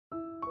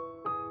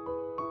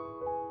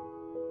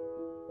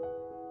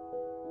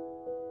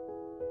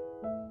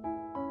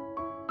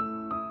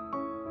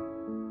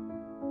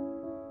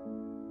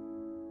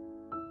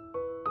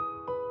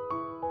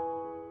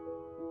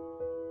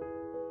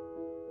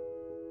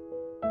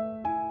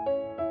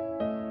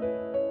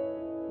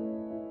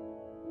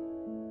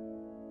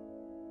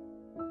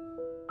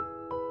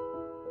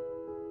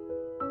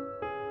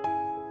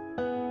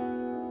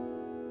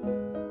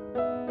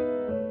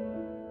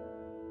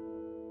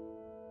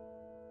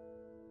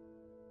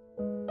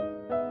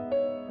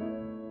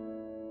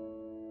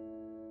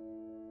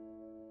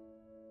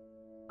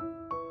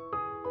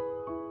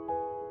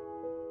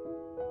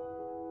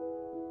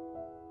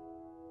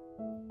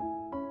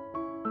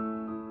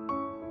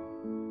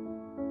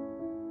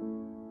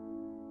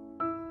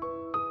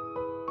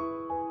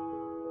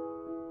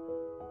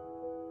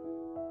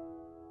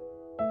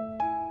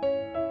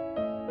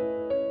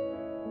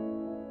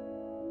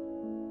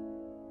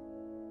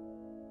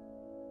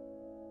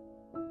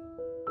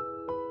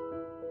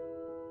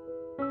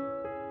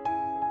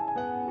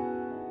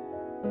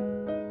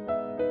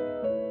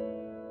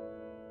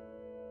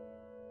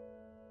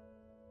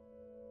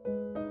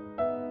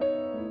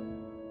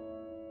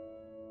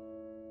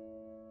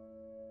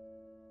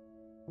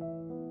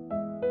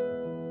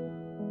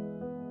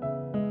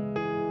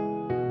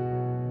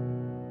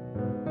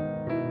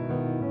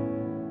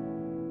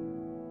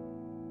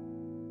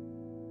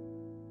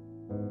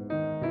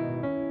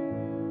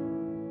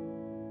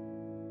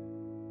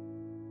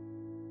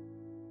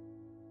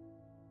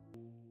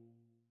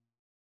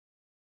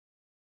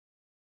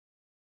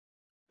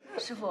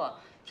师傅，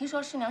听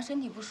说师娘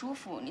身体不舒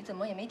服，你怎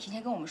么也没提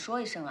前跟我们说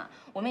一声啊？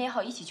我们也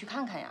好一起去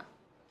看看呀。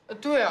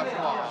对呀，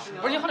师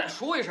傅，不是你好歹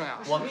说一声呀。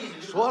我们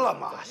说了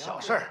嘛，小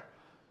事儿，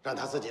让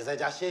她自己在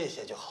家歇一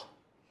歇就好。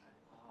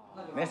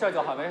没事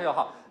就好，没事就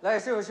好。来，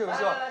师傅，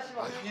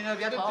您就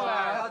别疼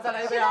了，再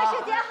来一杯啊。师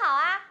姐好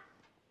啊。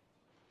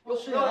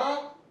是啊，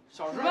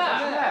小师妹。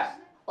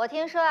我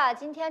听说啊，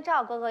今天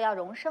赵哥哥要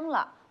荣升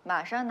了，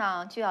马上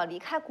呢就要离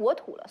开国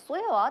土了，所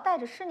以我要带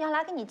着师娘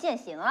来给你践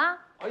行啊。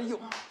哎呦，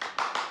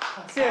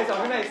谢谢小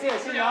师妹，谢谢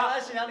师娘。来，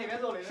师娘里面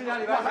坐，师娘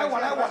里面。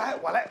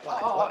我来。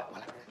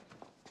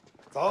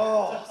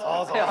走。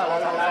小师妹，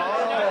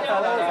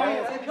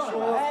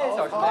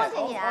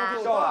恭喜你啊！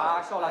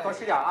瘦了，多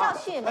吃点啊。要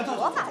去美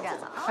国发展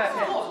了啊！来，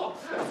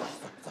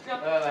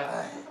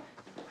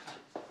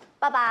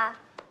爸爸，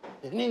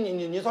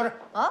你坐这儿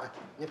啊，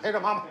你陪着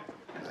妈妈。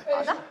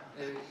好的。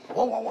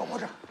我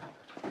这。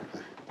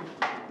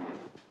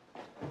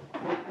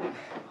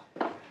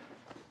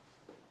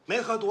没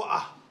喝多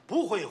啊，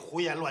不会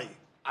胡言乱语。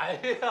哎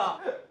呀，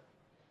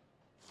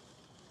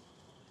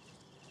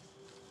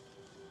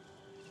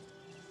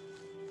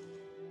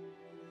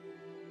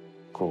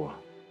姑，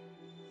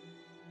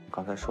你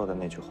刚才说的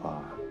那句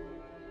话，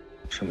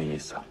什么意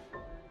思啊？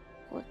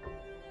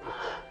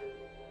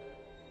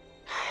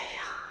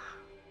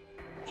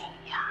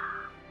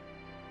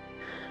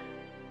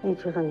你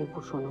觉得你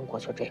不说能过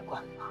去这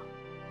关吗？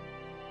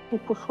你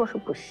不说是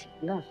不行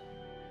的。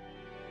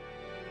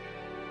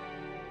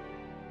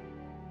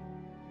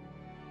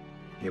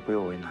也不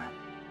用为难。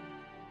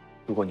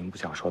如果你们不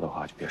想说的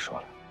话，就别说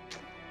了。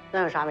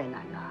那有啥为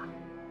难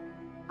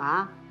的？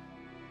啊，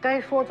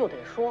该说就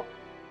得说。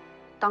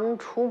当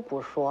初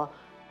不说，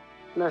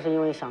那是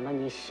因为想到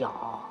你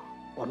小，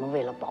我们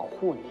为了保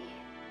护你。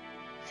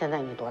现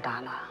在你多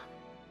大了？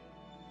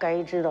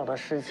该知道的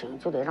事情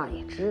就得让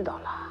你知道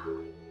了。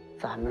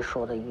咱们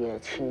说的越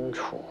清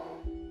楚，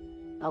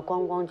那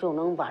光光就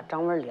能把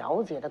张文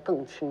了解得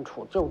更清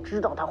楚，就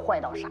知道他坏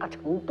到啥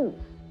程度。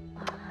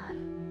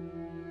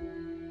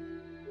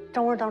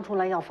张文当初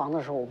来要房子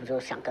的时候，我不就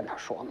想跟他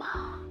说吗？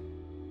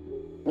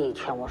你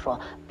劝我说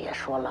别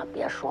说了，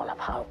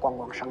怕光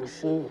光伤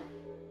心。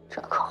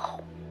这可好，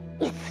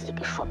你自己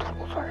给说吐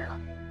噜嘴了。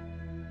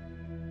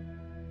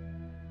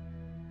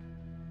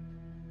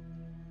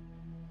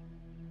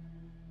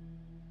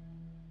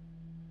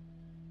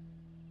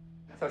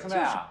小师妹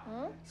啊，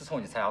自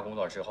从你参加工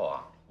作之后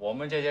啊，我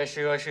们这些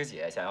师哥师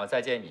姐想要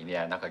再见你一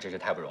面，那可真是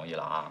太不容易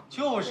了啊！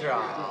就是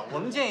啊，我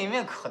们见一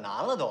面可难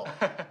了都。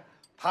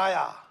他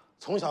呀，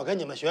从小跟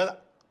你们学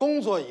的，工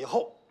作以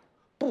后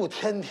不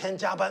天天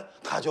加班，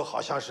他就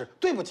好像是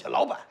对不起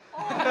老板。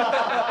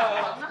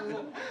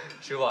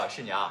师傅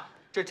师娘，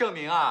这证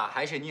明啊，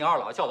还是您二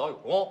老教导有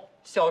功。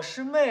小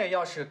师妹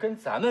要是跟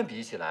咱们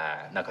比起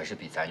来，那可是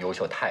比咱优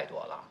秀太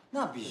多了。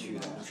那必须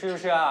的，是不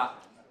是啊？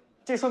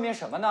这说明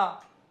什么呢？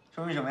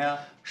说明什么呀？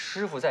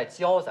师傅在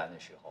教咱的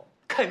时候，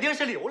肯定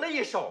是留了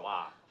一手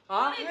啊！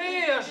啊，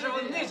对呀，师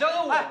傅，你得教给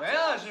我们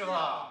呀，师傅。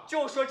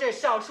就说这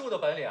上述的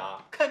本领啊，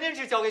肯定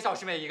是交给小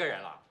师妹一个人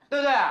了，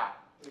对不对？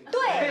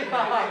对，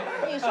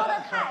你说的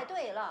太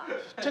对了。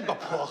这个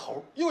泼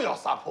猴又要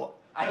撒泼。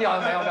哎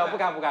呀，没有，不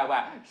敢，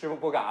师傅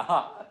不敢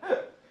啊。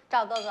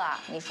赵哥哥啊，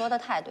你说的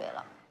太对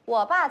了。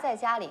我爸在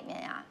家里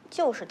面呀，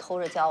就是偷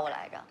着教我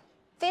来着。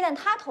非但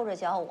他偷着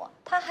教我，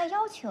他还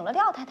邀请了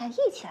廖太太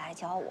一起来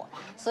教我。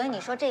所以你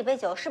说这杯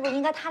酒是不是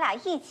应该他俩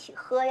一起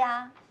喝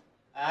呀？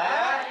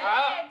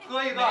哎，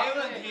喝一个没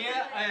问题。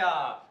哎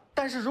呀，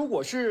但是如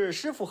果是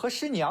师傅和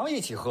师娘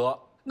一起喝，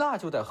那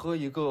就得喝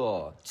一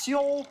个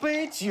交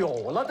杯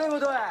酒了，对不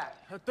对？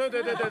对，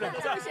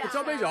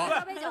交杯酒，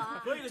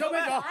交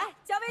杯酒，哎，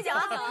交杯酒，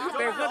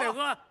得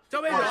喝，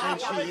交杯酒。先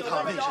去一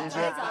趟卫生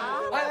间。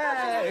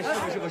哎，师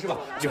傅，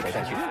一会儿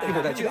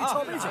再去啊！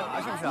交杯酒啊，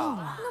是不是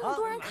啊？那么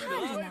多人看着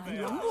呢，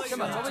能不先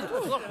把交杯酒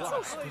喝。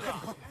就是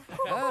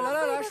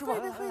来，师傅，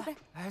喝一杯，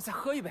哎，再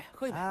喝一杯。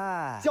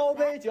哎，交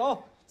杯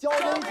酒。交杯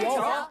酒，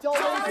交杯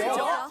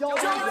酒，交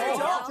杯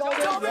酒，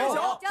交杯酒，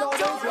交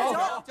杯酒，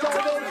交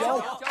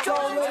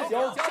杯酒，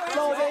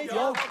交杯酒，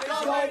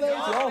交杯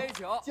酒，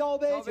交杯酒，交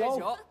杯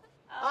酒。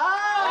哎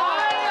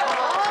呀！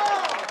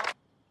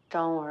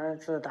张文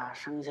自打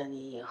生下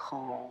你以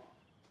后，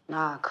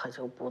那可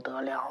就不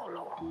得了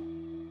喽。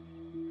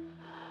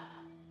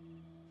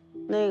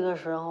那个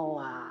时候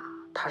啊，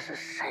他是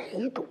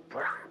谁都不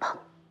让碰，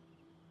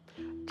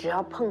只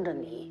要碰着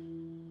你，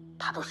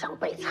他都像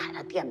被踩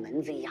了电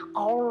门子一样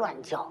嗷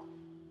乱叫。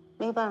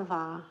没办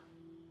法，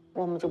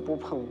我们就不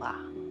碰吧，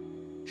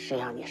谁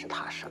让你是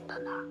他生的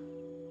呢？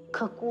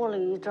可过了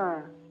一阵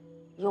儿，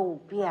又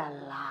变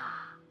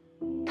啦，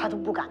他都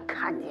不敢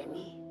看见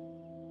你。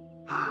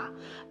啊，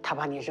他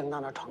把你扔到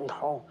那床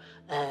头，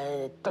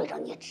对着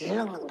你直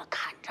愣愣的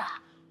看着，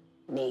啊，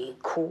你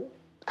哭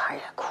他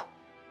也哭，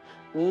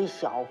你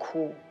小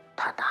哭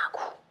他大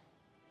哭，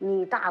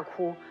你大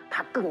哭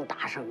他更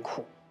大声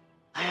哭。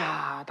哎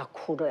呀，他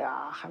哭着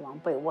呀，还往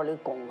被窝里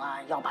拱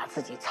啊，要把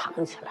自己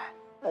藏起来。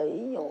哎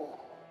呦，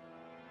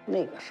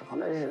那个时候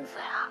的日子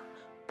呀，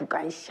不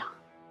敢想，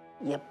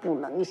也不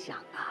能想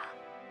啊。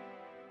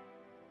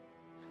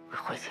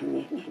慧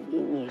清，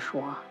你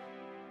说，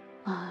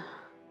啊，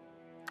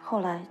后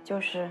来就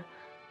是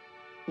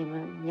你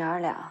们娘儿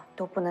俩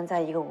都不能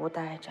在一个屋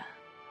待着，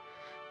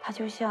他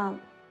就像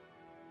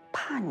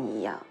怕你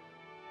一样，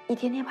一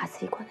天天把自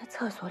己关在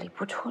厕所里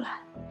不出来，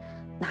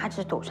拿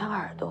纸堵上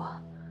耳朵，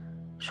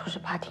说是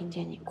怕听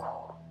见你哭。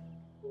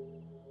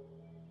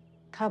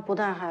他不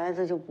带孩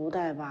子就不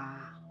带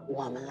吧，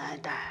我们来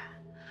带。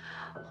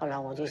后来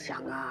我就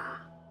想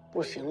啊，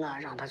不行了，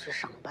让他去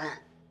上班，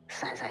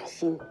散散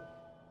心。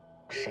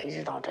谁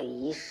知道这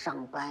一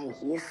上班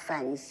一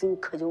散心，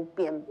可就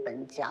变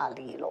本加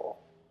厉喽。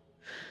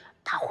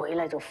他回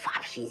来就发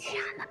脾气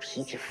啊，那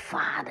脾气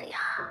发的呀，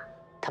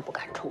他不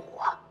敢冲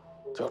我，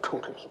就冲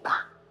着你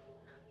爸。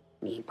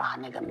你爸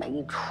那个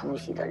没出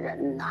息的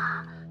人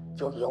呐，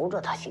就由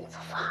着他性子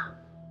发。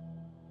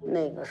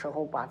那个时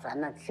候把咱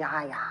那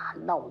家呀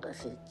闹得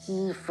是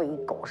鸡飞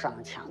狗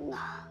上墙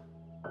啊，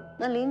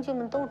那邻居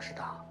们都知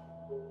道。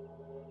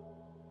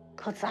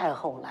可再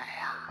后来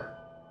呀，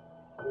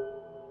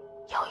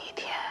有一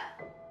天，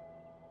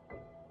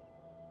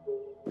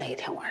那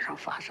天晚上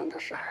发生的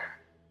事儿，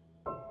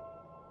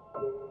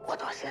我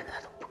到现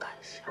在都不敢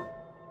想。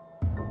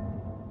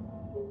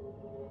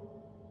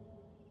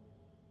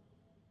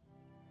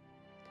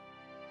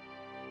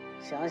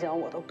想想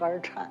我都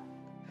肝颤。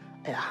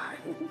哎呀，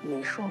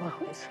你说吧，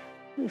慧清，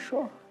你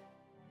说。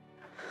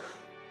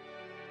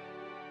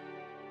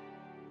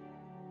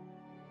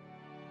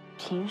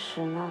平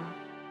时呢，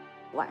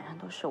晚上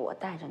都是我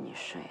带着你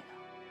睡的。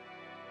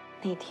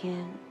那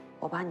天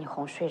我把你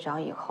哄睡着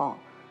以后，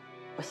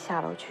我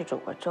下楼去煮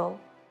个粥。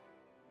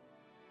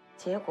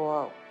结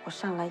果我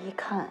上来一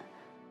看，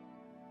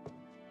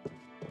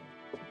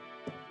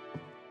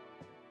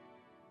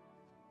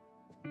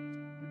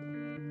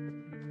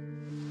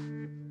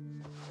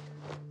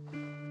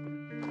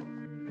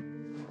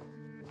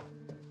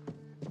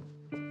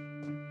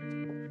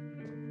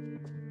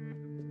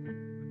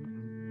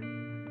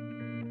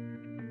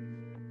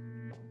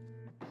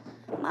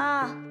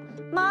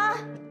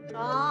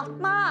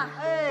妈，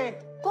哎，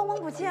光光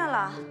不见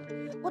了，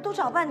我都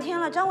找半天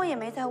了，张文也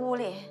没在屋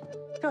里。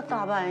这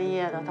大半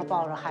夜的，他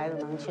抱着孩子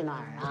能去哪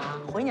儿啊？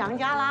回娘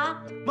家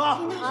啦？妈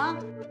啊！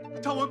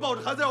张文抱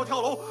着孩子要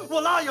跳楼，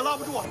我拉也拉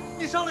不住啊！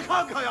你上来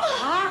看看呀！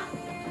啊！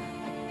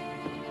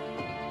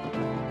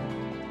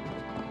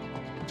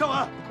张文，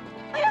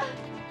哎呀，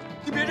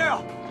你别这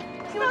样！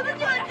嫂子，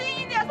你们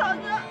轻一点，嫂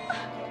子。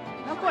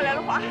他过来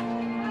的话，哎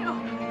呦，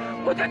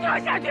我就跳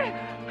下去。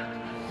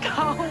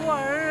张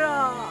文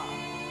啊，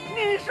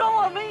你说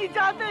我们一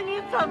家对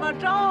你怎么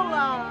着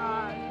了？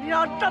你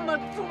要这么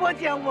作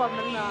践我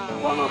们呢？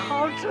我们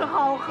好吃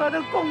好喝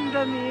的供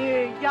着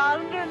你，养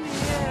着你。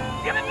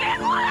你们别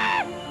过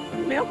来！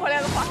你们要过来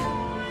的话，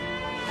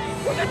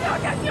我就跳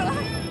下去了。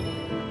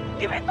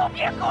你们都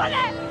别过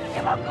来！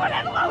你们过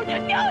来的话，我就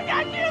掉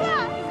下去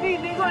了。你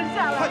给我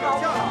下来！快点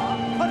下来！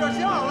快点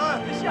下来！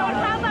小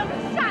啥嘛，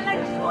下来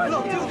说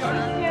冷静点！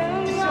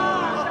你下来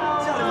啊！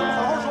下来咱们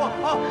好好说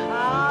啊！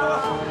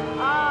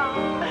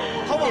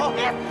好不好？你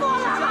别说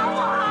了，好不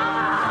好？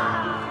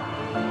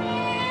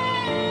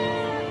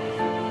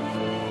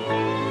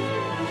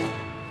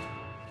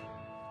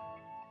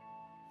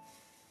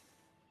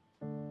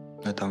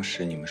那当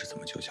时你们是怎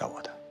么救下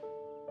我的？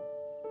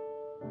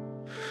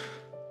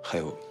还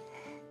有，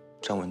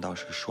张文当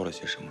时说了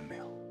些什么没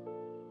有？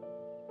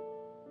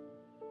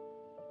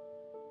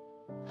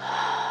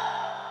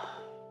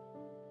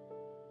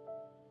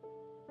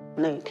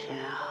那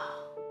天啊，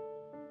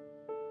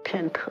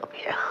天特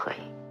别黑，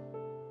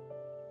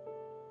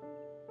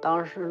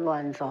当时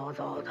乱糟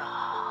糟的，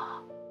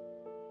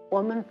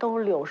我们都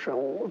六神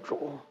无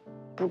主，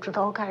不知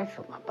道该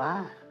怎么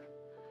办。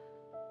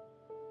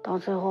到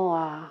最后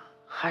啊，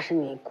还是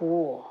你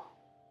姑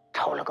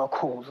抽了个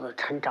空子，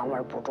趁张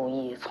文不注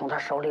意，从他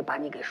手里把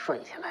你给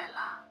顺下来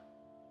了。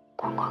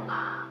光光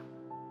啊，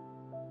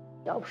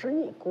要不是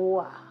你姑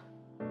啊，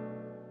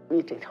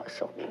你这条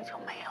小命就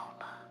没有了。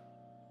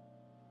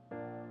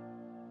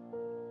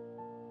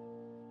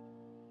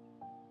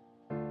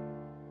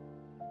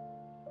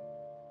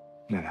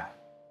奶奶，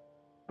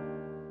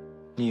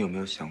你有没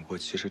有想过，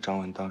其实张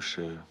文当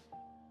时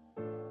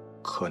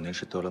可能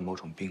是得了某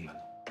种病了呢？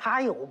他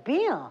有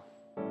病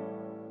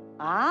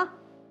啊？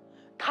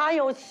他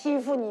有欺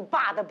负你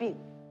爸的病，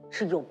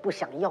是有不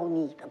想要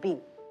你的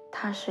病。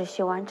他是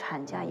休完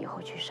产假以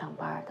后去上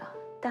班的，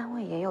单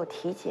位也有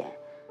体检，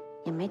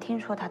也没听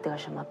说他得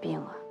什么病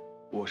啊。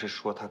我是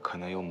说，他可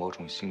能有某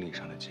种心理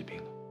上的疾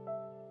病了。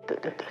对，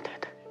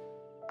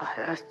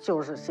哎呀，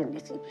就是心理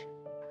疾病。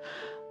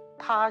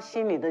他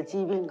心里的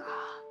疾病啊，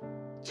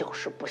就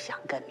是不想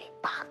跟你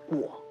爸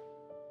过。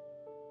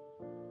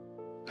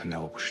奶奶，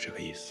我不是这个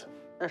意思。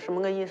那什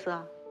么个意思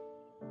啊？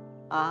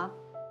啊？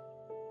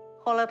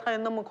后来他又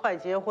那么快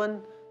结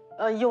婚，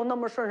又那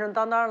么顺顺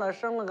当当的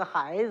生了个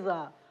孩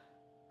子，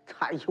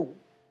他有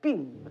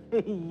病！哎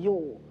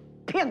呦，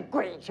骗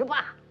鬼去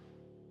吧！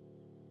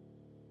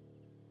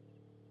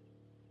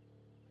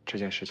这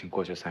件事情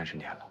过去30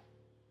年了，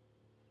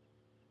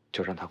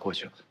就让它过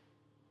去了。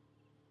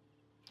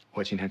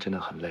我今天真的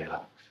很累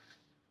了，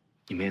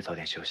你们也早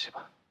点休息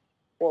吧。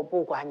我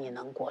不管你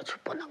能过去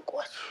不能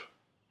过去，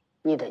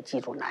你得记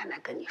住奶奶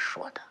跟你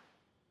说的，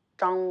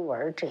张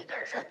文这个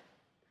人，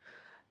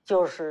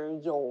就是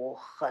又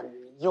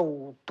狠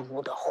又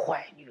毒的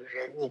坏女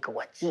人，你给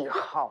我记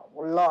好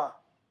了。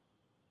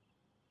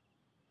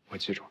我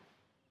记住。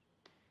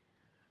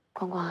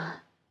光光，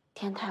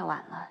天太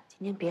晚了，今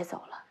天别走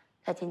了，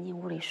赶紧进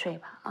屋里睡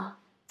吧啊，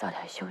早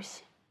点休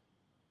息。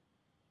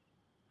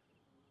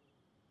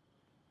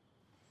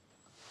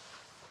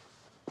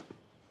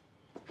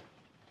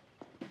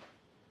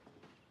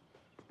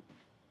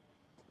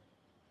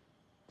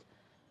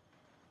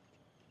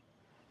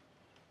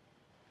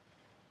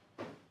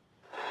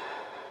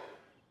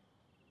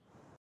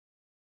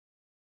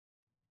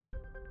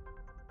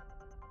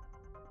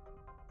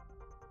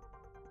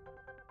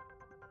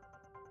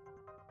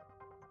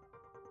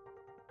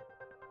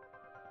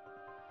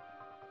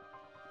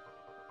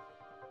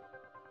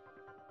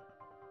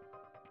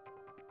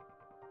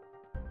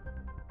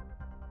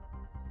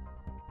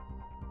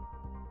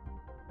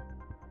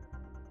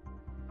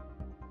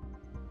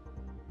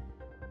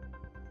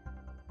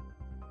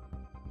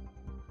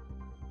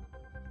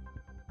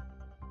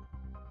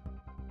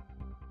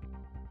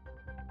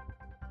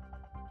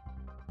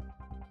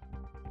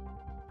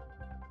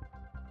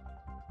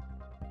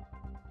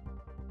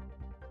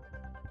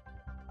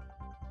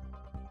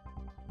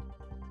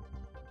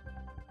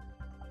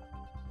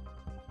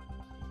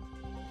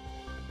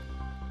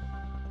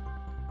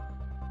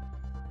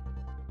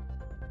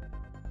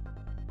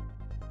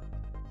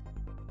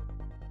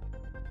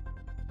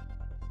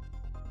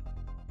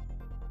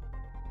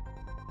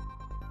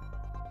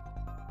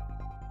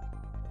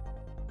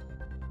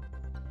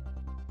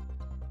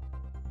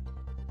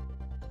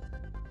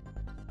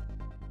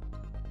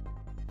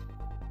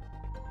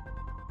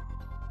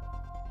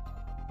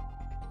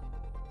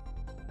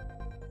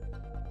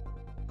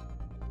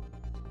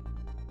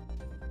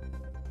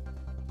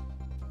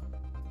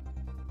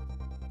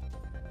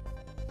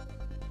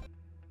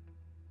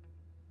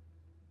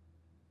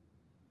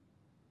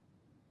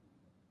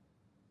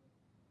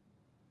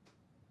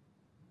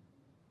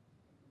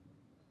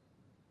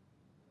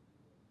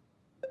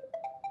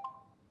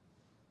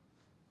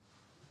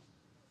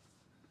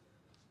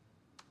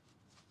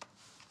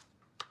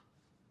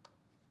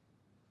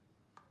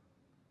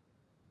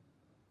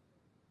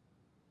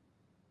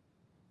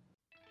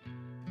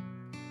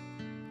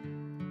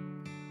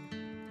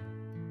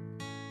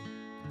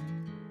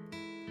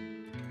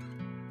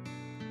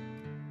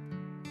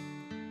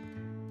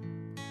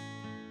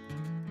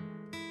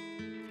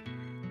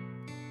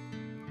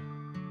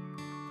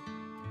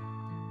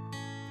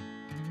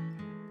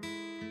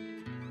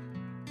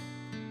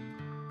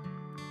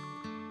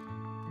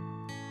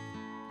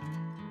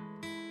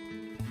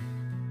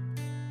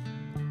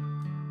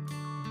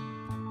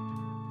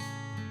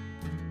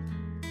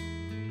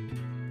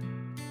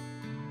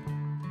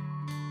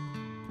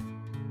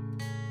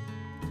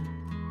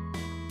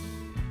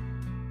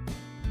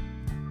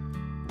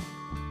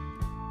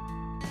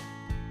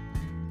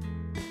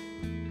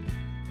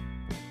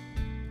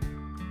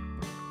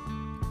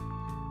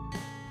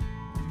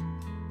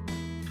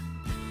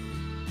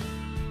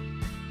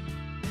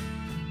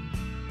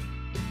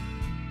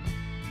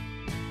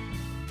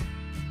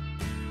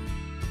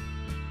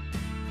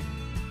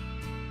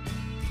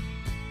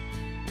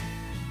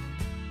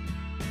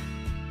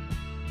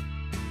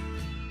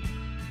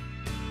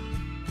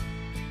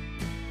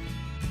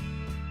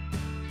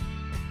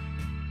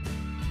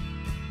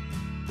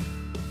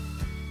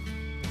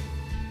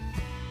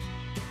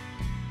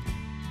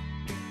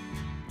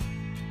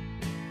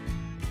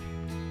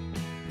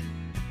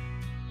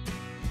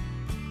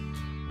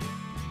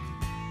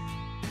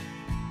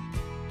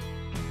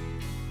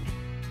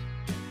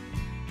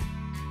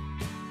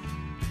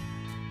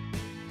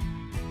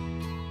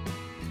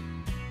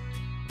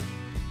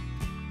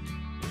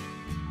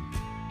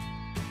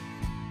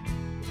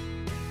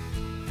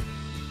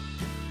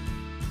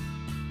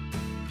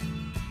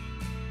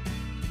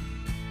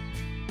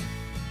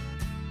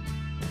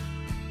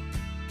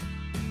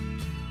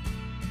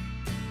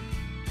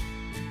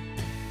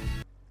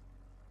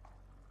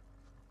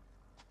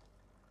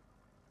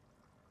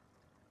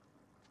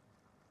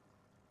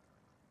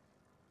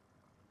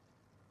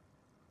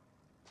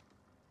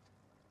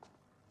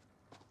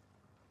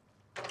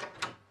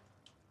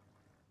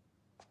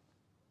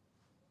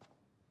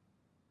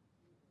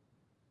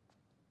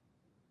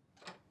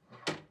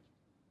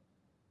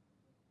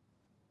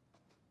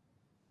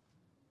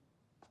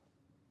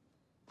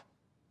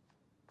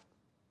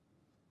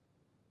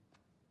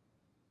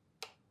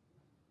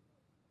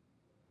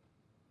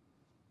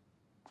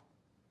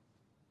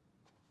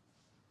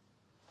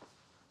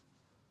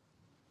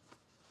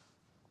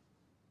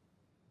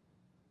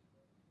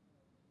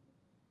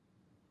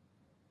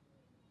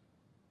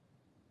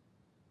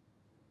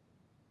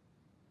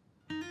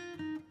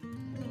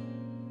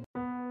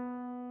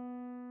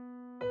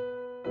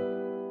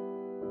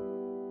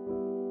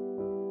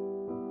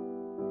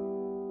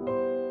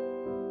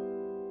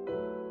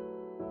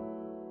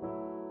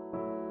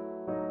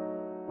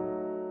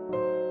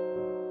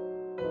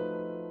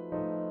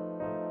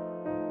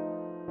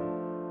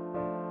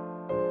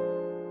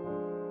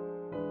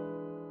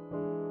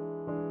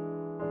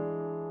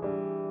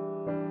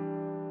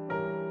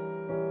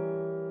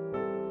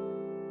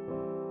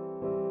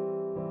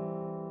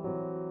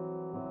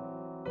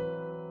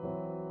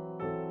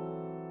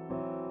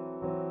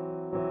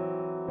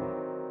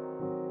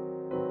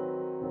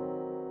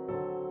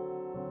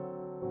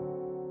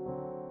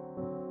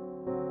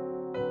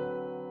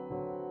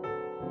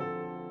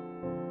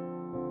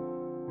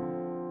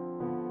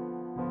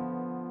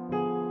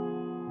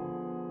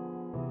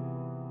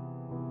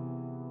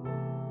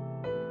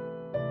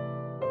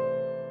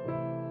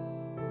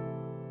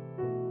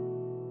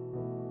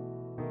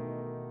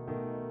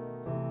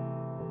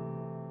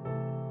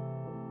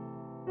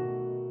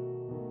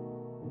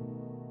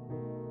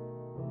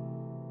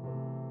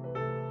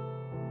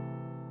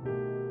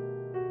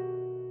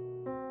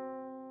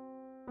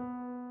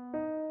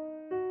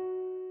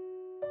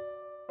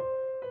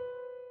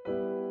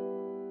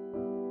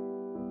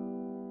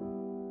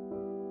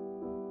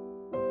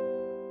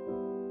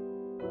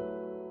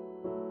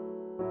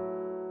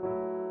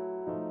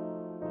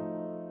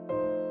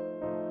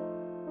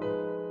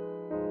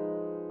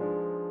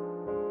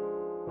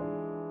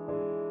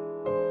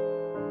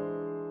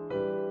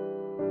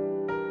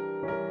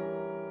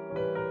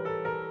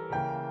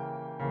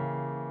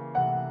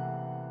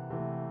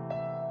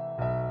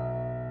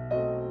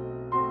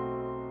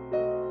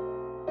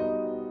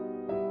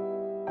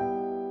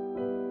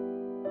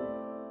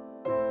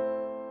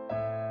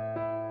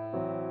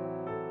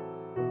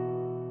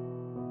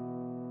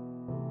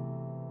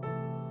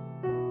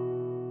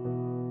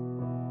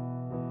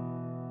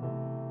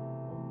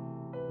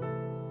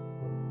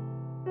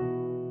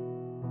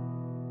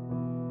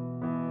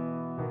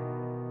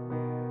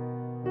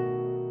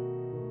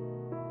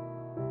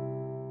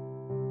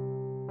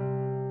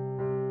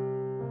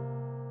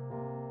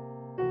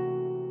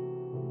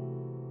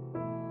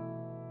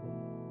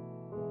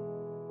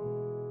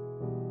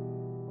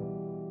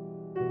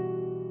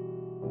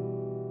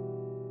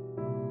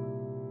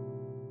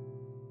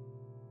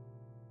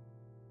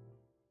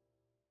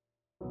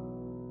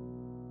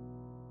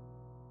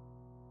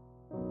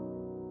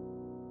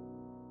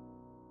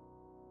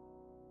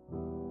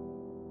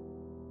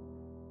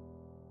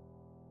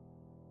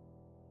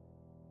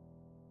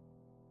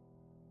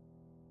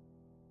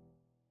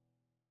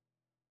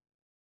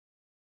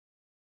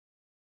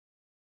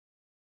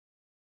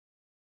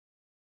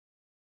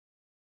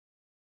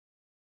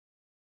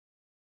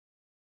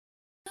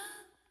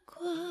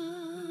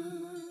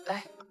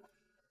来，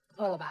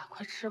饿了吧？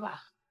快吃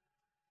吧。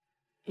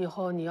以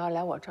后你要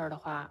来我这儿的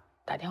话，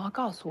打电话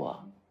告诉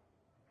我，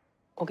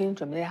我给你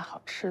准备点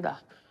好吃的。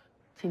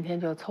今天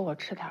就凑合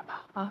吃点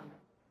吧，啊。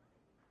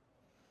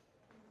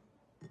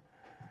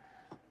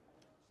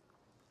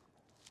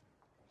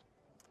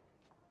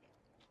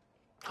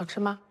好吃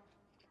吗？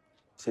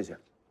谢谢。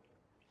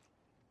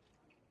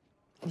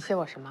你谢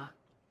我什么？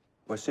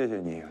我谢谢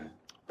你，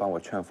帮我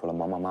劝服了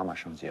毛毛妈妈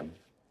上节目。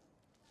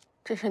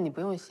这事你不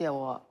用谢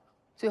我，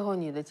最后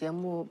你的节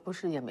目不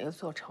是也没有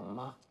做成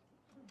吗？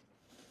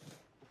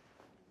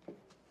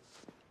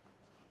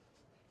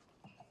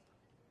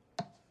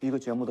一个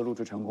节目的录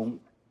制成功，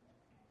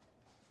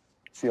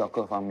需要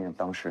各方面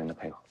当事人的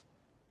配合。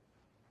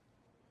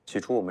起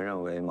初我们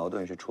认为矛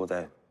盾是出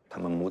在他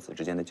们母子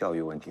之间的教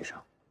育问题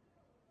上，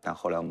但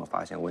后来我们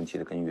发现问题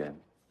的根源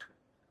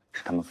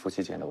是他们夫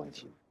妻间的问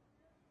题。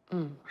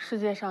世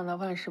界上的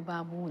万事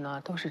万物呢，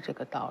都是这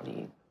个道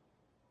理。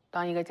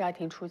当一个家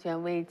庭出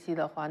现危机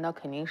的话，那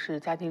肯定是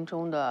家庭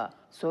中的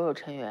所有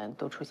成员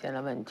都出现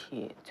了问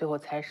题，最后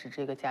才使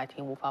这个家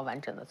庭无法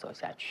完整的走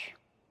下去。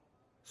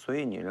所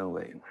以你认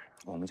为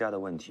我们家的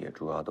问题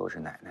主要都是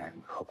奶奶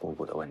和姑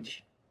姑的问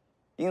题，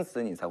因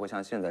此你才会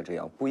像现在这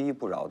样不依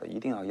不饶的一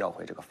定要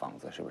回这个房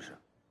子，是不是？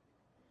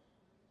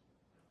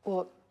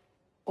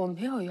我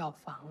没有要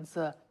房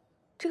子，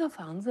这个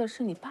房子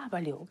是你爸爸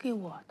留给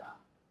我的。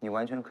你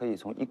完全可以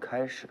从一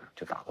开始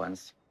就打官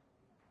司，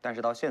但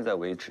是到现在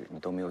为止你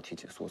都没有提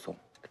起诉讼，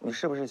你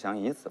是不是想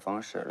以此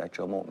方式来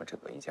折磨我们这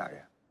个一家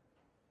人？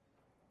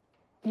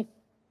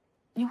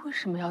你为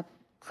什么要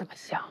这么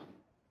想？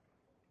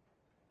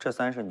这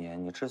30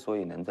年，你之所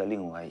以能在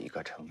另外一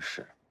个城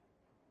市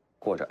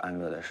过着安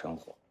乐的生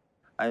活，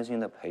安心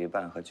的陪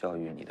伴和教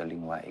育你的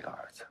另外一个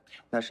儿子，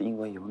那是因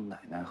为有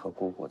奶奶和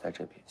姑姑在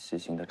这边细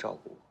心的照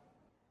顾我。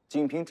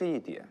仅凭这一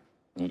点，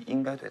你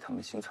应该对他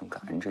们心存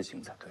感恩之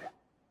心才对。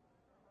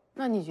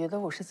那你觉得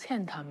我是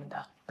欠他们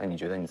的？那你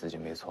觉得你自己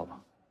没错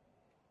吗？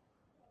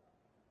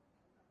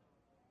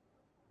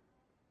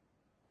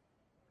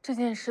这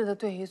件事的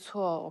对与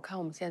错，我看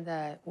我们现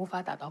在无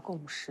法达到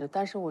共识。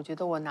但是我觉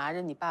得我拿着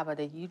你爸爸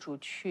的遗嘱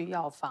去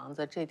要房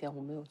子，这点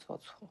我没有做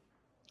错。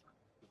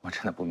我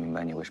真的不明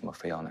白你为什么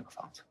非要那个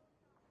房子？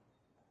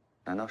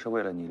难道是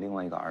为了你另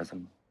外一个儿子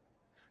吗？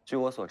据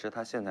我所知，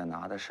他现在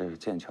拿的是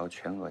剑桥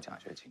全额奖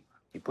学金，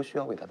你不需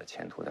要为他的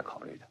前途再考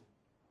虑的。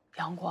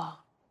阳光，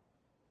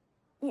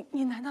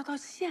你难道到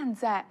现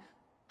在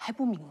还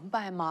不明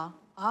白吗？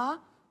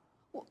啊，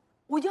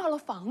我要了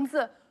房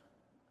子，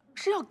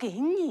是要给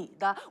你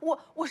的，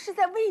我是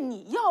在为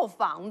你要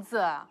房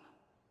子。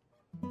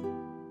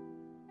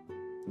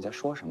你在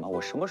说什么？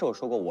我什么时候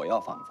说过我要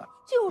房子？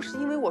就是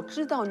因为我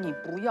知道你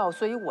不要，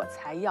所以我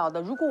才要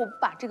的。如果我不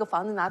把这个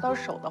房子拿到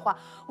手的话，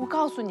我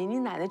告诉你，你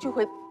奶奶就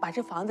会把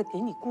这房子给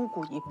你姑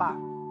姑一半。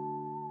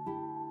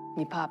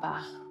你爸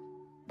爸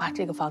把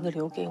这个房子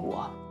留给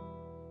我，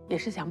也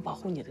是想保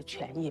护你的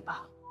权益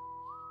吧？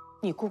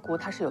你姑姑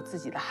她是有自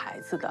己的孩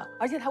子的，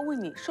而且她为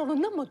你受了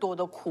那么多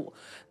的苦，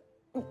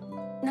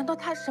难道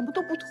她什么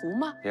都不图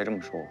吗？别这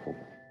么说我姑姑，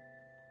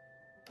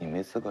你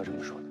没资格这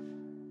么说的。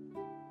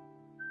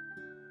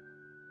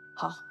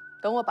好，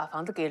等我把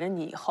房子给了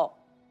你以后，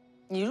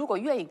你如果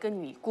愿意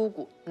跟你姑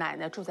姑、奶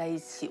奶住在一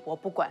起，我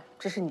不管，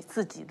这是你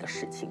自己的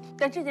事情。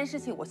但这件事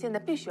情我现在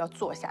必须要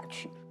做下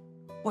去，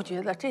我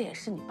觉得这也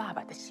是你爸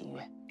爸的心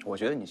愿。我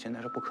觉得你现在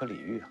是不可理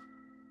喻啊！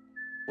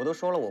我都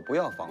说了我不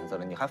要房子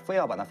了，你还非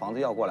要把那房子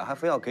要过来，还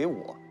非要给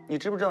我，你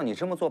知不知道你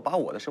这么做把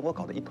我的生活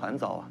搞得一团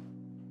糟啊？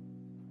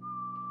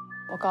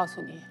我告诉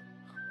你，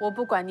我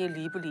不管你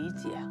理不理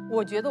解，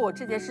我觉得我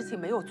这件事情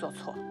没有做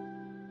错。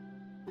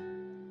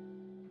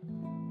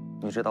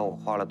你知道我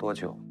花了多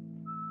久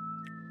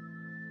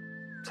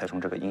才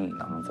从这个阴影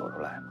当中走出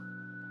来吗？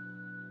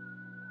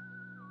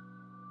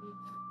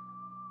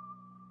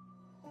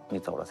你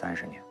走了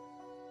30年，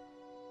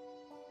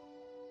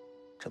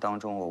这当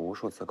中我无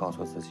数次告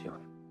诉自己，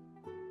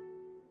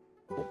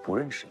我不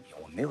认识你，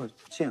我没有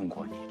见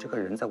过你，这个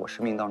人在我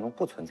生命当中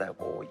不存在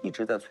过。我一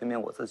直在催眠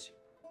我自己。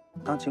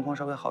当情况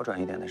稍微好转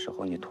一点的时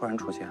候，你突然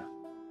出现了，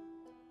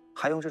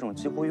还用这种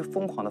几乎于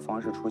疯狂的方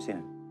式出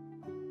现。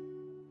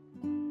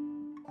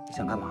你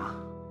想干嘛？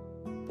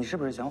你是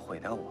不是想毁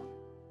掉我？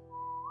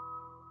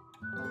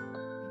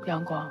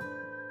阳光，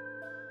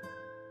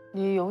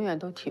你永远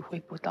都体会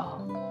不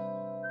到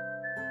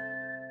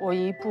我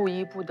一步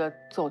一步的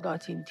走到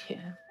今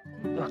天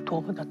有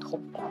多么的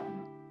痛苦。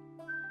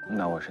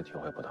那我是体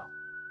会不到。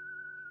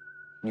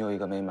你有一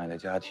个美满的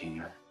家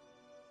庭，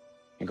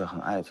一个很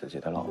爱自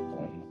己的老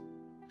公，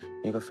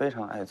一个非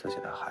常爱自己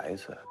的孩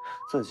子，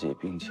自己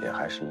并且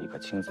还是一个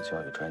亲子教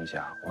育专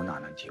家，我哪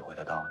能体会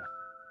得到呢？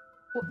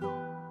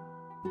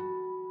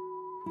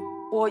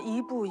我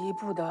一步一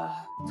步的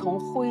从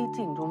灰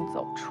烬中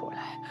走出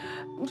来，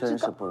真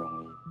是不容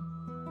易。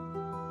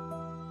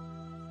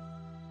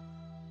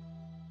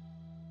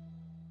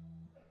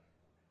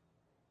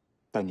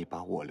但你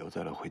把我留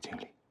在了灰烬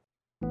里。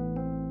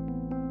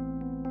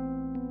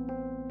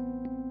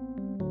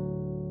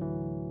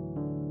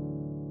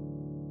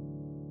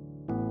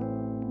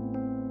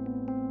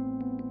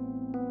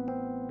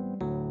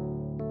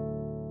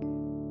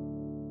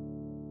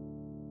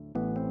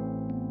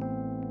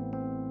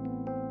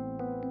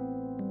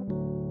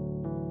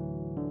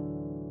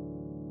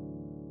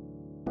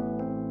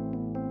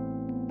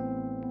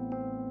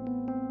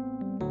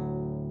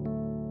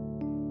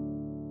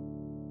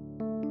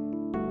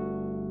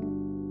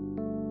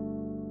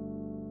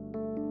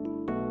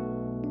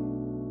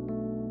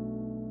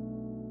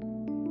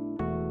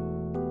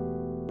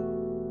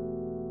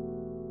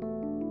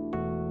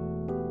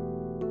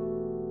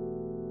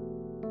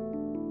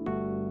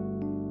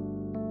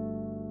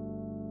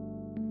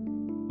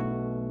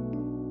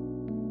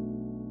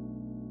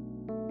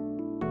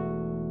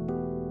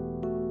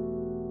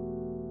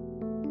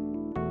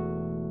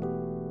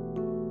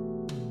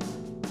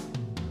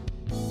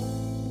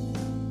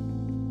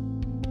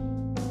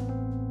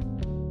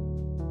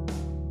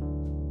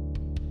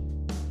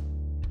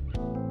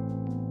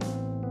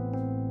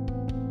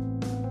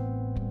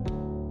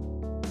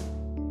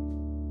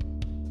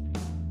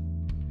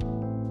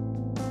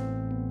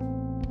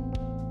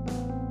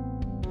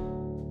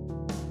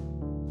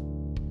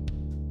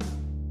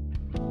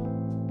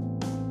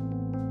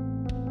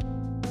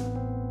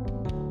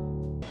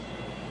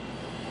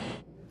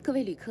各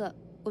位旅客，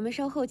我们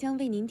稍后将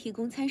为您提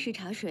供餐食、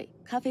茶水、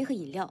咖啡和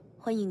饮料，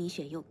欢迎您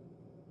选用。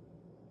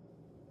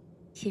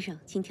先生，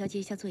请调节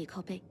一下座椅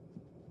靠背。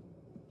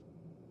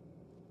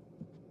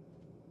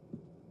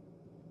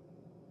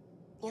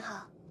您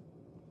好，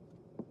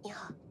您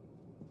好。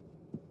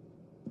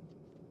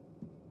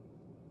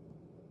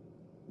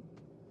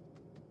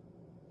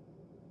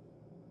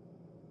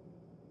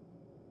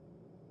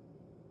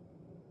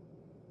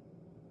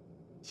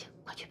行，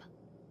快去吧。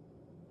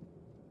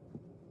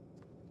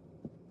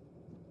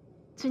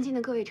尊敬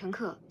的各位乘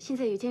客，现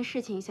在有件事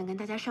情想跟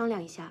大家商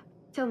量一下。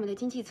在我们的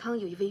经济舱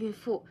有一位孕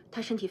妇，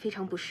她身体非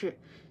常不适，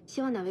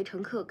希望哪位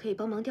乘客可以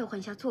帮忙调换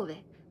一下座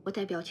位。我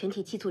代表全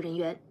体机组人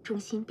员衷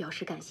心表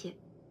示感谢。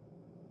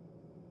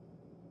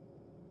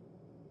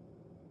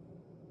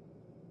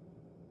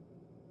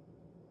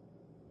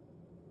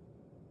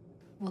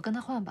我跟他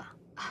换吧。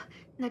啊，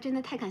那真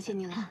的太感谢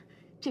您了。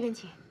这边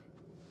请。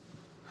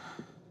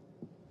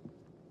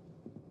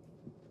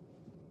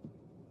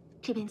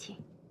这边请。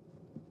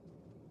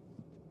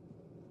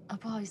啊，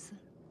不好意思。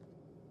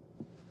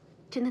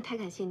真的太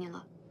感谢您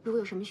了。如果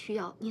有什么需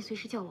要，您随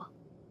时叫我。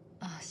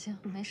啊，行，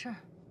没事儿。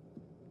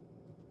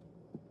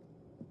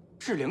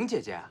志玲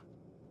姐姐，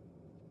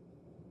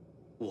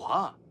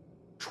我，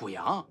楚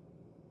阳，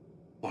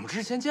我们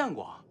之前见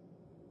过。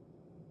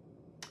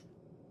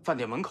饭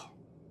店门口。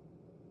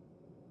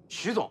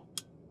徐总，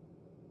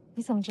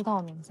你怎么知道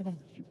我名字的？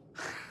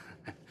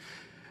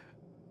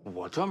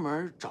我专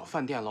门找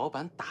饭店老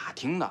板打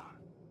听的。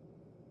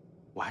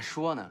我还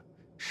说呢，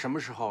什么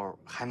时候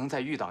还能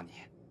再遇到你？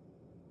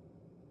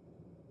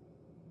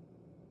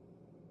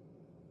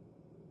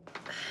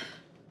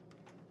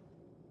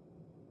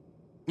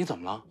你怎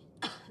么了？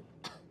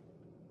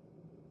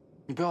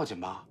你不要紧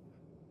吧？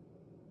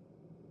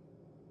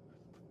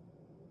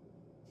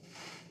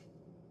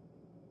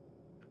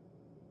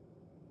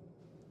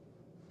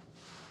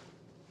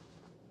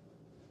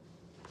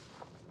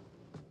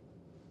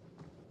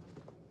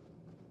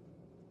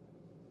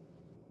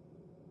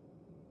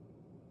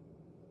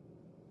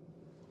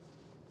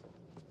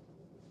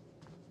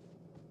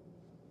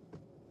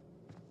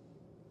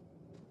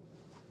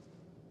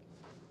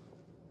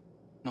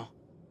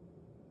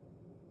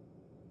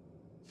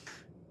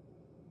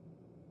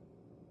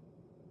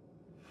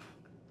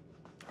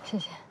谢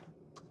谢。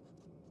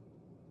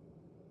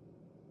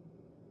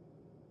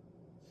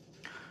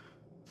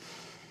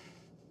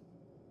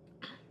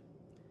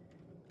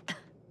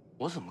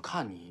我怎么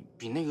看你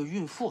比那个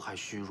孕妇还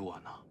虚弱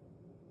呢？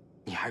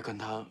你还跟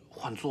她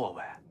换座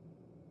位？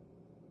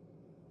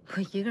我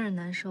一个人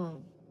难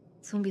受，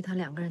总比他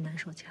2个人难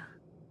受强。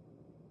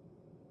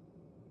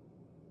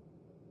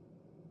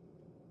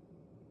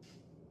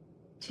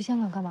去香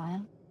港干嘛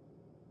呀？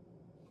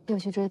又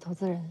去追投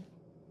资人？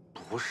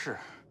不是。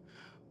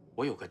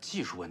我有个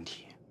技术问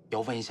题，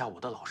要问一下我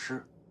的老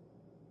师。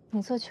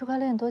你做区块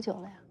链多久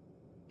了呀？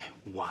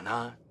我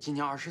呢，今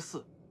年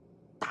24，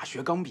大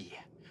学刚毕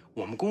业。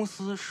我们公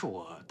司是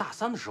我大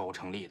3的时候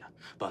成立的。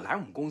本来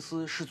我们公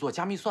司是做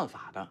加密算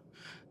法的，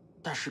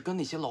但是跟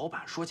那些老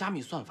板说加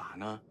密算法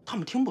呢，他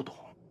们听不懂，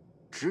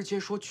直接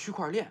说区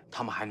块链，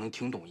他们还能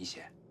听懂一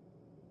些。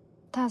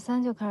大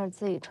3就开始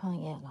自己创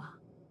业了，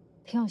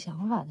挺有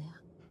想法的呀。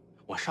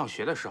我上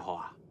学的时候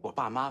啊，我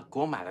爸妈给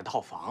我买了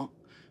套房，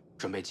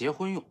准备结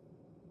婚用。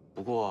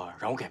不过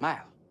让我给卖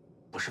了，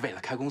不是为了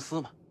开公司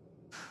吗？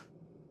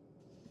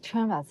居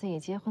然把自己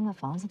结婚的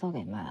房子都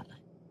给卖了，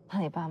那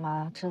你爸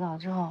妈知道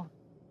之后，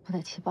不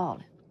得气爆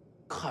了呀？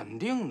肯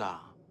定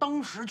的，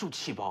当时就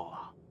气爆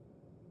了。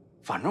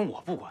反正我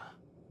不管，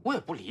我也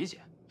不理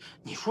解。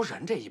你说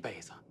人这一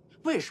辈子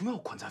为什么要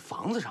捆在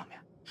房子上面？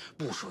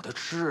不舍得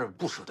吃，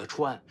不舍得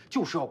穿，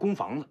就是要供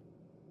房子。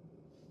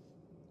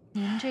你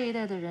们这一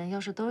代的人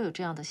要是都有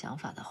这样的想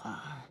法的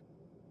话，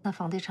那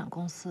房地产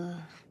公司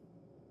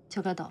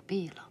就该倒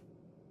闭了。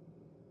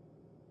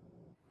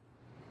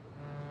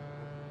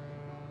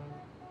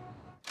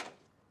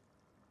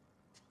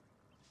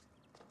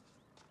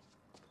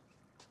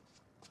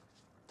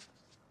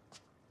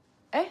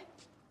哎，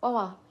旺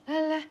旺，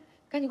来，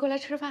赶紧过来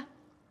吃饭。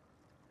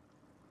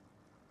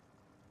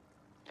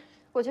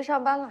我去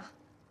上班了，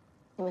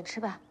你们吃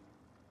吧。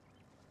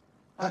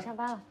我上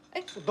班了。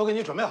哎，都给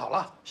你准备好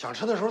了，想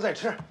吃的时候再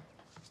吃。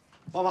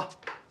旺旺，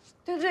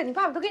对，你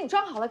爸爸都给你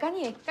装好了，赶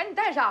紧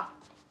带上。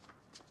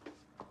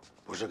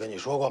不是跟你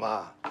说过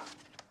吗？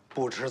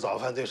不吃早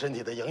饭对身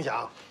体的影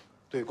响，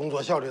对工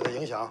作效率的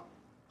影响，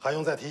还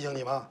用再提醒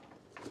你吗？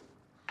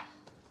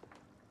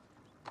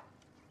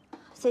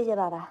谢谢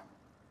爸爸。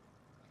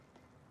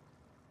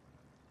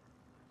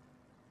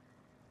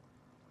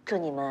祝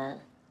你们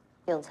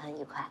用餐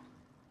愉快。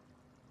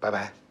拜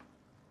拜。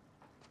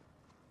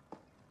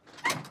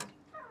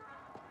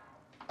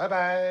拜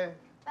拜。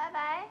拜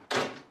拜。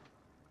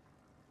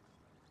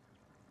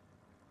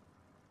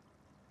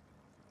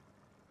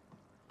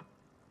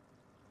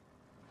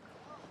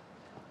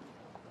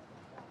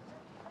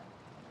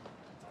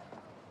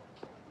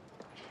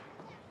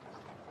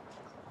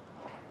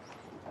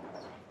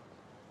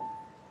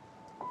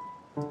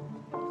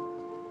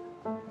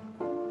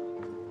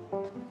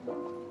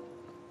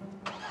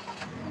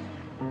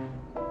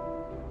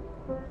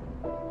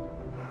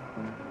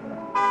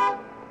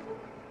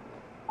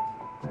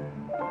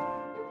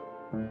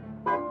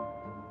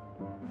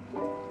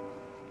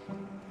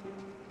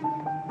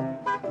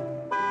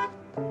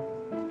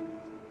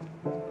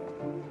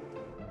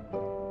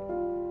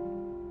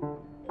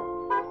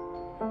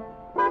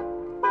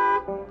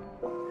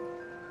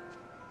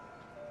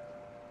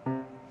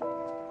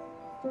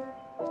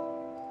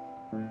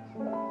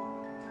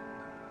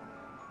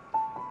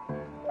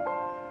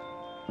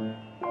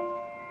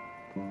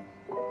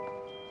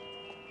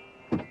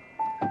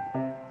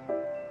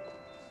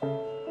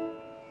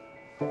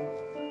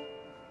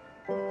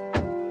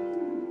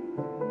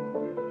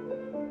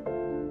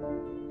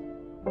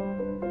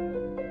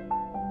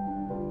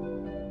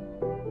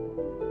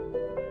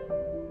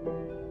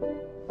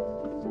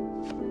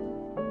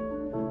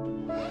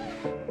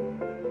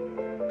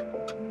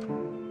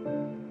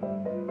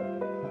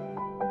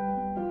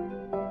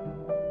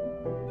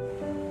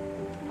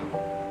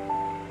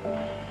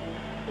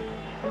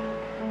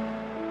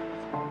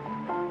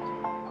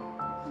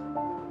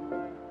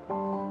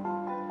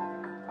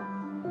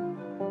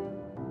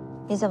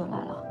你怎么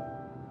来了？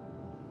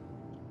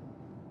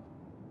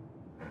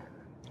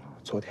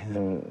昨天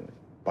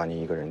把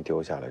你一个人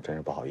丢下来，真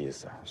是不好意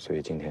思，所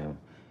以今天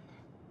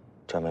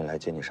专门来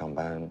接你上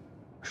班，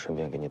顺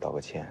便给你道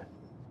个歉。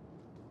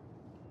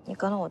你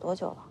跟了我多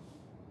久了？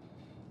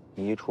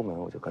你一出门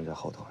我就跟在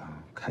后头呀，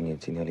看你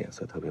今天脸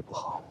色特别不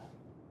好。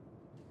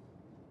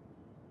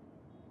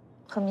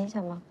很明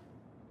显吗？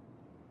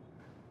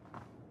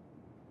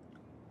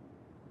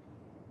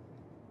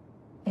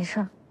没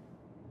事儿，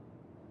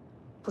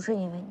不是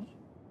因为你。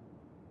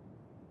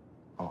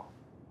哦。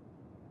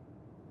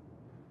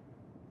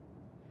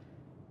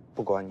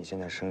不管你现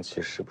在生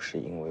气是不是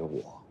因为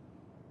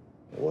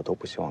我都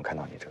不希望看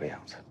到你这个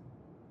样子。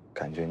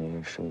感觉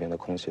你身边的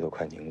空气都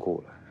快凝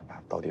固了，是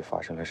吧？到底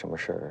发生了什么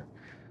事儿，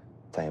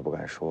咱也不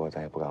敢说，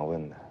咱也不敢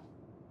问的。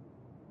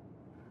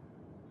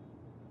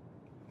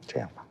这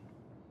样吧，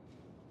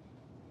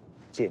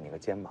借你个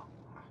肩膀，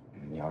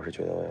你要是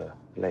觉得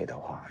累的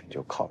话，你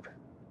就靠着，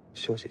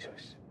休息休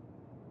息。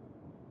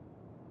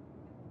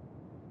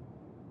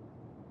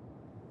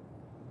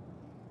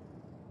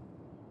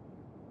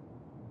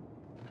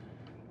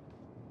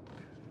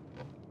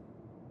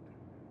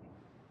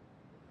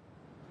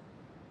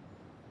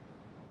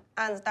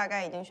案子大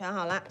概已经选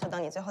好了，就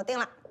等你最后定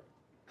了。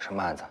什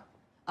么案子？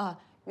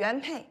原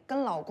配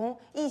跟老公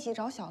一起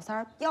找小三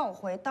儿要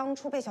回当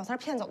初被小三儿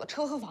骗走的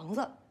车和房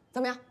子，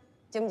怎么样？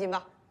紧不紧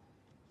吧？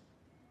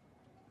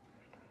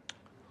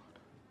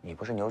你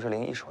不是牛志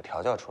玲一手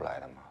调教出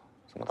来的吗？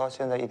怎么到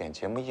现在一点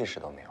节目意识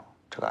都没有？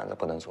这个案子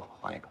不能做，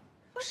换一个。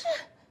不是，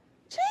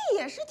这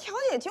也是调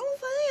解纠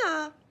纷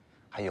呀。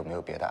还有没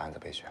有别的案子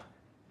备选？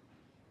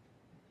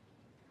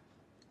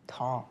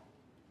头儿，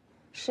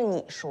是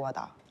你说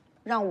的，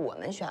让我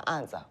们选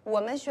案子，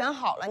我们选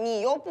好了，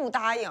你又不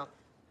答应，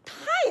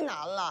太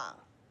难了。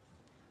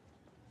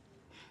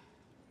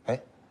哎，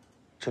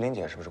志玲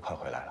姐是不是快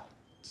回来了？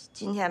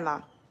今天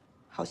吧，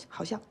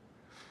好像。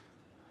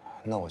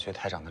那我去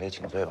台长那里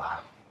请罪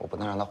吧，我不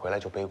能让她回来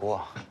就背锅。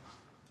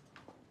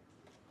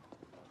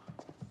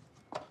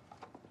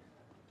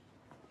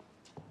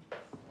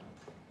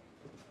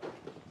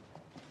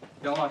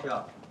杨老师，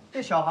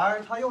这小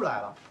孩他又来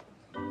了。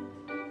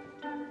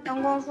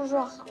阳光叔叔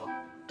好，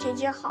姐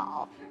姐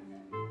好。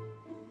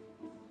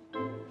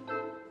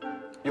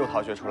又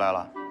逃学出来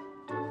了。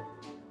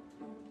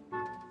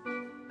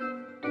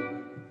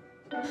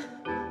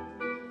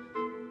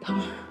等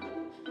会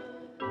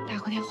儿打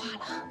过电话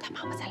了，他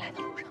妈妈在来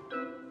的路上。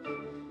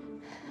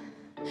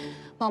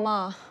毛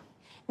毛，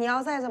你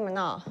要再这么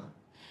闹，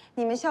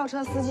你们校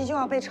车司机就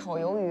要被炒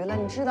鱿鱼了，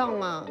你知道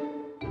吗？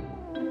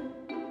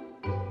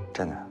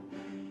真的，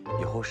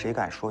以后谁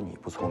敢说你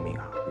不聪明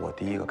啊，我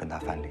第一个跟他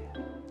翻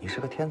脸。你是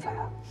个天才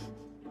啊！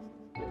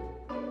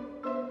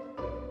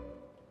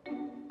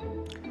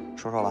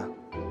说说吧，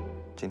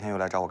今天又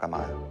来找我干嘛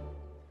呀？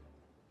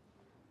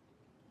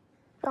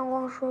阳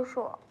光叔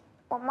叔，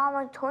我妈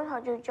妈从小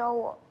就教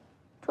我，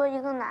做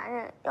一个男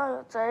人要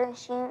有责任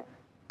心，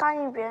答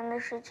应别人的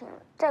事情，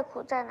再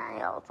苦再难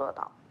也要做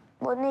到。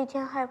我那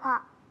天害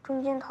怕，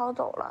中间逃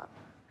走了，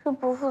是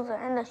不负责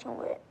任的行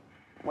为，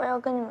我要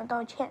跟你们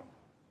道歉。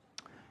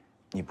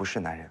你不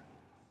是男人，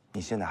你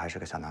现在还是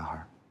个小男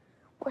孩。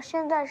我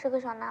现在是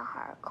个小男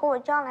孩，可我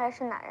将来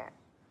是男人。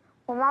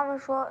我妈妈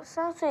说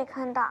，3岁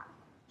看大，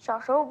小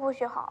时候不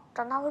学好，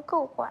长大会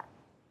更坏。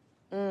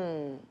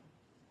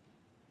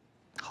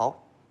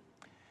好，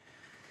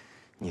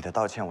你的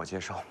道歉我接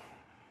受。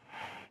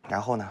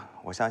然后呢，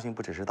我相信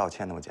不只是道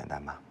歉那么简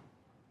单吧。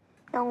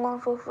阳光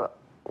叔叔，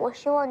我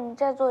希望你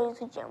再做一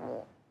次节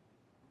目。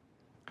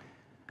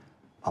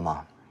毛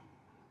毛，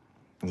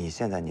你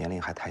现在年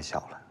龄还太小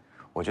了，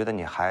我觉得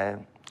你还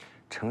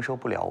承受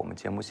不了我们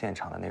节目现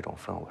场的那种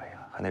氛围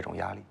和那种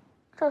压力。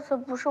这次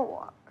不是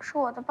我，是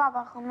我的爸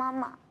爸和妈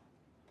妈。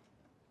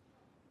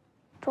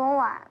昨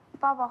晚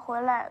爸爸回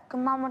来跟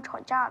妈妈吵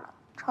架了，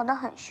吵得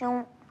很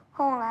凶。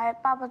后来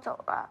爸爸走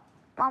了，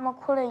妈妈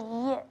哭了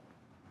一夜。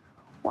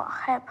我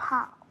害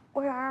怕，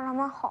我想让他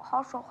们好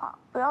好说话，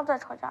不要再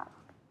吵架了。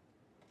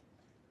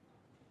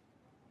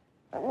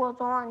我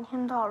昨晚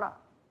听到了，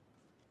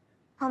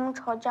他们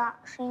吵架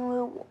是因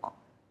为我。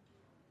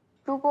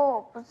如果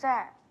我不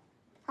在，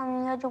他们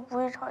应该就不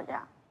会吵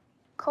架。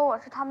可我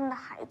是他们的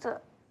孩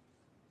子，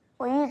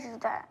我一直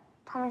在，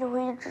他们就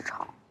会一直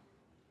吵。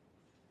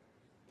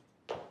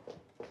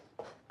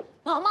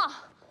毛毛，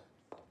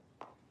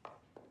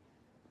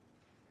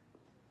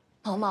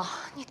毛毛，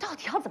你到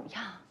底要怎么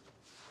样？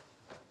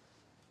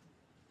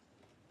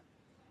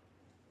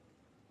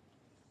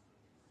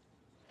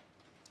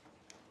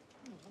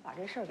你们把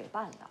这事儿给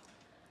办的，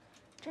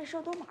这事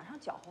儿都马上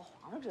搅和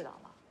黄了，知道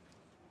吗？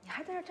你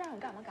还在这站着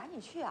干嘛？赶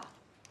紧去啊！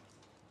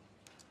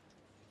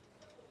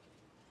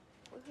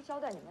我一交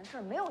代你们的事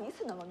儿，没有一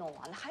次能够弄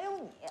完的。还有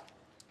你，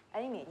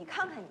艾米，你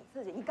看看你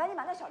自己，你赶紧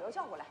把那小刘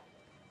叫过来。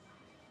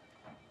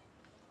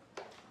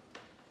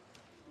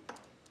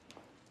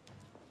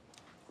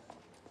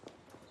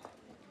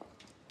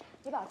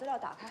你把资料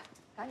打开，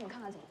赶紧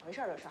看看怎么回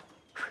事这事儿。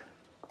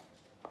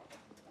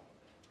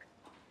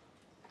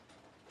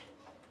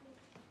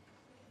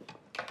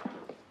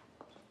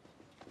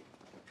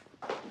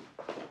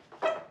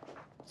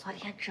昨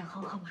天志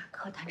恒和马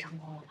克谈成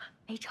功了吗？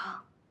没成。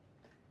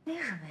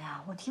为什么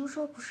呀？我听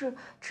说不是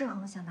志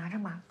恒想拿着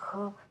马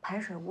克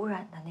排水污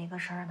染的那个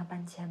事儿让他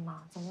搬迁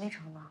吗？怎么没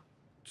成呢？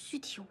具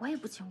体我也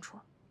不清楚，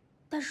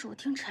但是我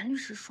听陈律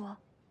师说，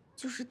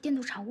就是电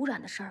镀厂污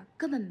染的事儿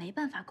根本没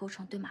办法构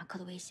成对马克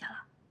的威胁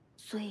了，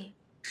所以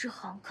志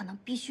恒可能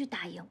必须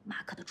答应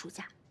马克的出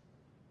价。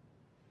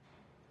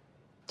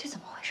这怎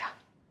么回事？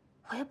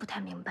我也不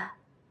太明白。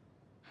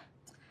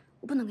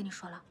我不能跟你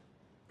说了，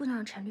不能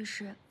让陈律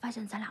师发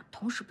现咱俩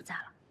同时不在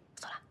了。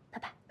走了，拜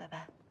拜，拜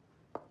拜。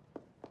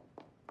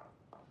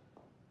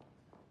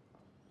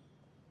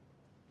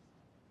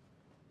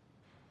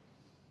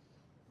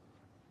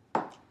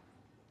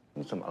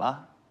你怎么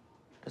了？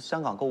这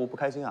香港购物不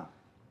开心啊？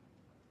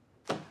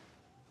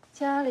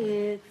家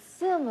里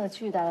这么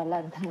巨大的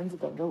烂摊子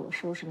等着我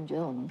收拾，你觉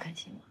得我能开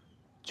心吗？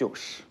就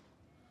是，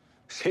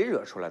谁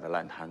惹出来的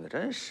烂摊子？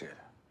真是的。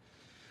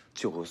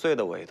9岁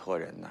的委托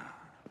人呐，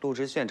录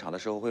制现场的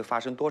时候会发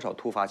生多少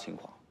突发情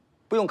况，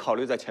不用考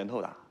虑在前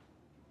头的。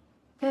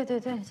对，这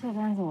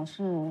单子我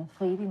是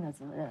负一定的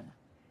责任。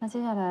那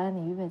接下来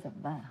你预备怎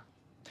么办啊？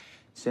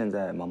现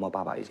在毛毛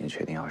爸爸已经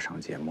确定要上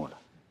节目了，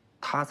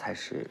他才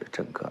是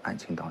整个案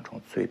情当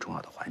中最重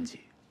要的环节，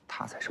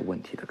他才是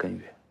问题的根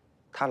源。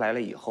他来了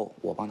以后，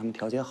我帮他们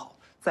调解好，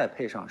再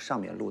配上上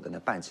面录的那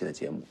半期的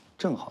节目，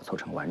正好凑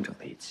成完整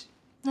的一期。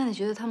那你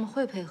觉得他们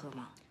会配合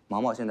吗？毛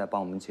毛现在帮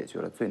我们解决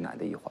了最难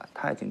的一环，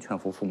他已经劝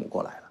服父母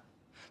过来了。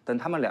等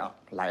他们俩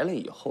来了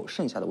以后，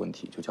剩下的问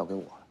题就交给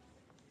我了。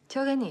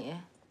交给你？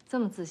这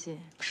么自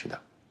信？是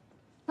的。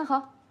那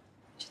好，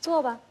去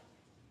做吧。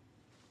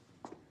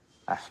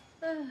哎，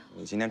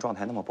你今天状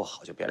态那么不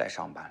好，就别来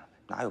上班了。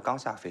哪有刚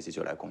下飞机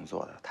就来工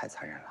作的？太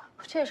残忍了。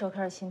这时候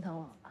开始心疼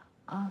我了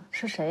啊？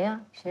是谁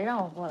呀？谁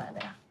让我过来的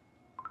呀？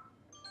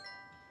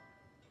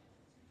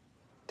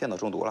电脑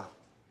中毒了。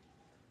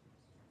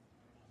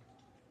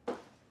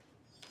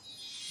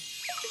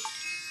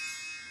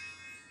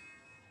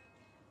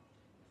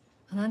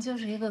可能就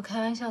是一个开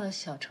玩笑的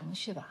小程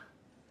序吧。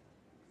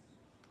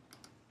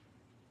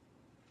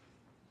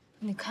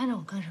你看着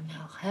我干什么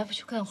呀？还不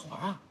去干活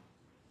啊？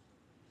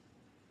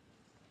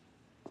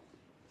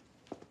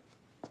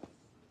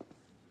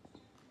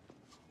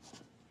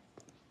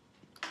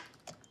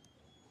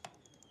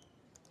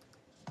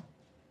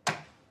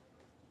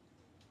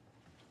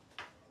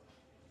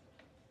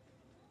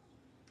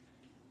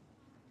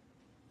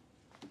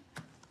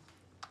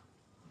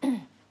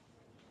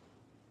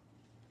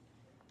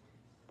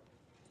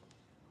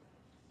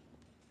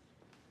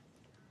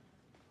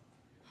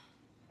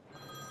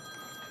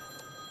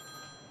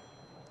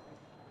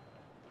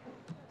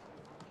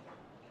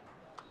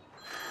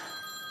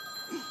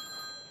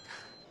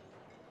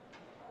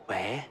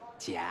喂，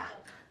姐。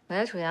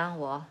喂，楚阳，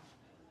我。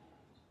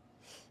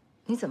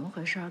你怎么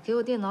回事？给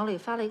我电脑里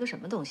发了一个什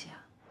么东西啊？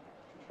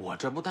我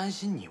这不担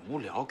心你无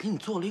聊，给你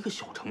做了一个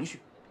小程序，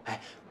哎，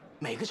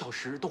每个小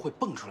时都会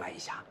蹦出来一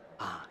下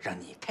啊，让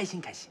你开心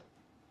开心。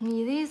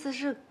你的意思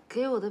是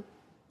给我的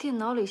电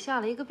脑里下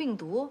了一个病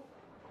毒？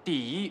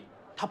第一，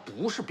它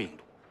不是病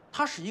毒，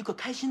它是一个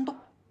开心豆。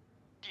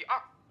第二，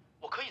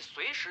我可以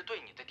随时对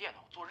你的电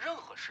脑做任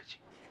何事情。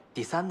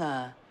第三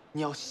呢，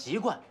你要习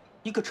惯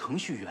一个程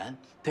序员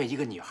对一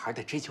个女孩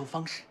的追求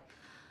方式。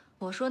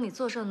我说你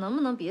做事能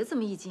不能别这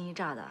么一惊一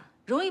乍的，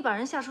容易把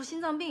人吓出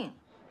心脏病。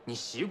你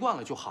习惯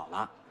了就好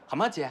了，好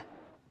吗，姐？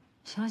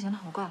行了，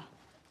我挂了。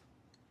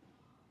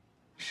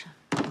什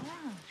么呀？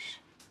是。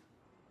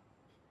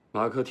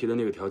马克提的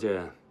那个条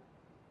件，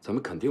咱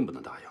们肯定不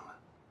能答应了。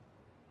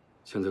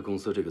现在公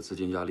司这个资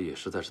金压力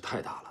实在是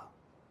太大了。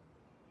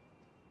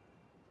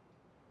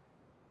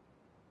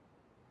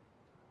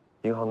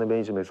银行那边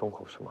一直没松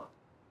口是吗？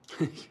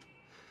嘿，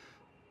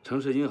城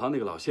市银行那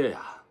个老谢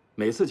呀，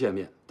每次见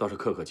面倒是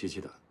客客气气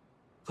的，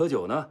喝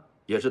酒呢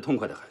也是痛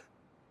快的很，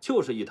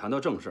就是一谈到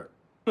正事儿，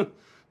哼，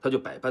他就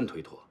百般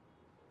推脱，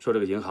说这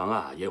个银行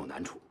啊也有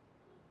难处。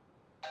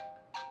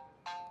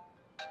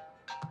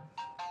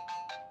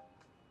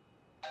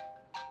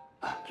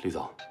李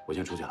总，我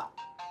先出去了。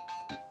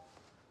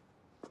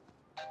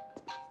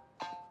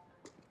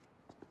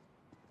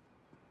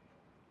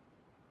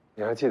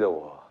你还记得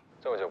我？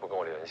这么久不跟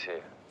我联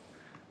系，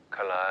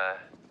看来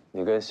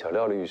你跟小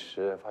廖律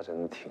师发展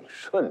的挺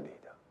顺利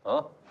的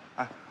啊！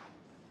哎，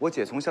我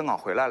姐从香港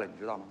回来了，你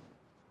知道吗？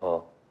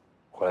哦，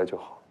回来就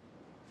好。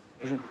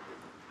不是，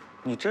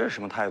你这是什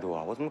么态度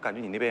啊？我怎么感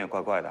觉你那边也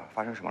怪怪的？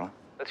发生什么了？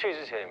那去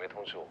之前也没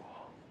通知我，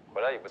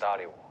回来也不搭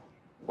理我，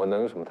我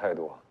能有什么态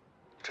度啊？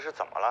这是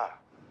怎么了？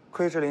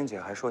亏志玲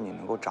姐还说你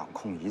能够掌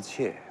控一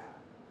切，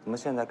怎么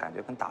现在感觉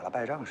跟打了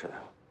败仗似的？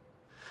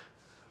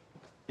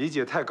怡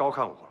姐太高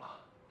看我了。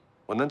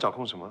我能掌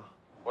控什么？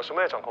我什么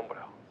也掌控不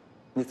了。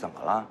你怎么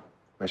了？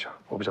没事，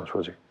我不想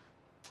说这个。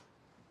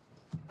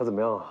他怎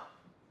么样啊？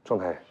状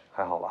态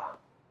还好吧？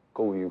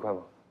购物愉快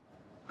吗？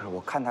不是，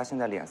我看他现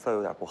在脸色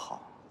有点不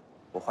好，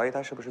我怀疑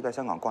他是不是在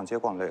香港逛街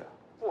逛累了。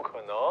不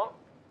可能，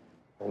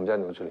我们家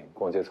牛志玲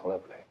逛街从来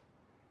不累。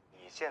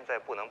你现在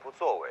不能不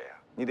作为啊！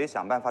你得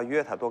想办法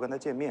约他，多跟他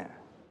见面。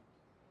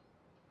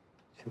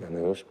现在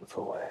能有什么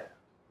作为？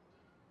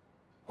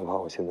我怕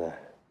我现在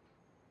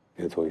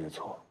越做越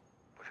错。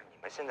不是，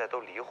你们现在都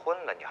离婚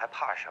了，你还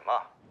怕什么？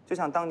就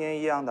像当年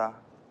一样的，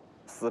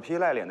死皮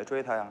赖脸的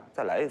追他呀，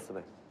再来一次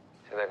呗。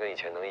现在跟以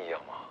前能一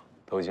样吗？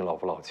都已经老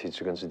夫老妻、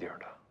知根知底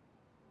的，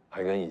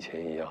还跟以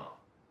前一样，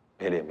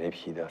没脸没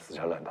皮的死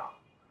缠烂打。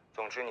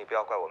总之，你不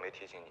要怪我没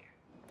提醒你。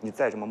你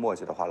再这么磨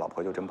叽的话，老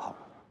婆就真跑了。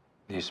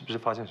你是不是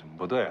发现什么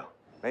不对啊？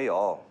没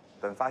有，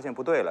等发现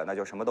不对了，那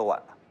就什么都晚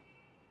了。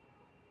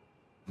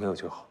没有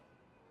就好。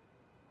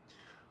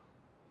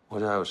我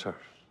这还有事儿，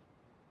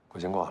我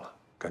先挂了，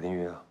改天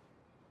约啊。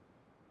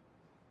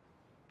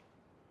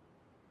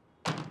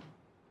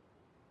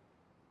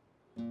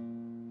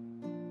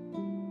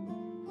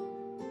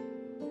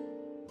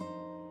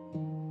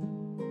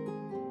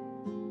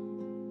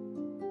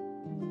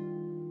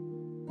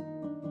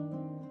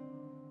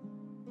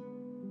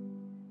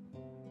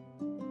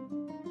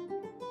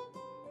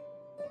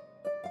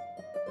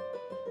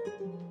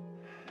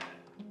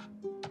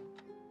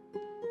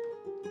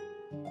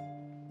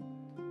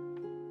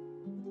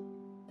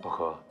老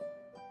何，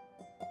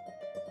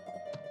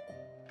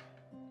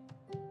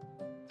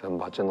咱们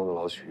把震动的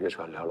老曲约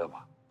出来聊聊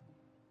吧。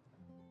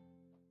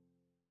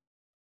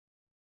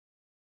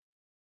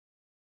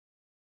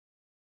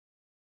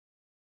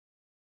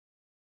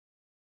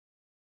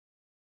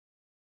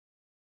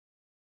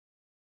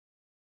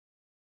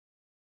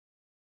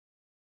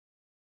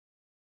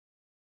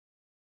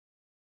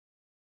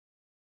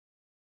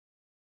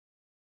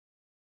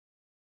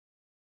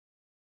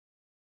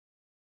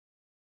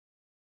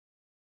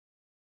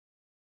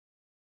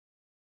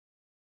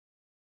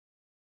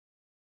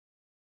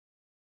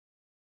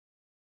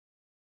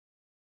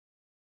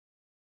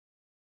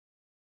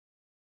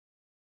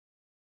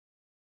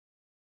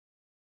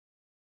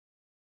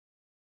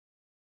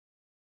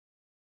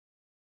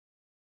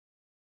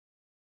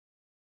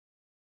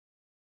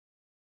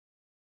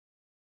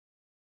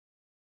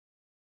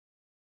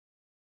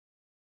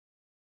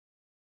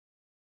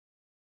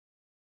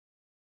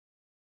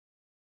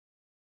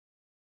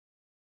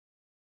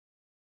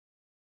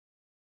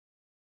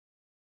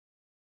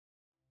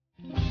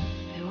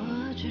陪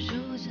我去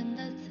熟悉的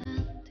餐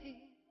厅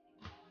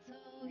走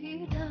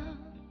一趟，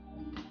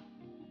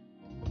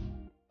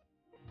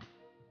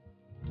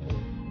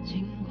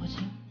经过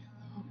青年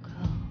路口，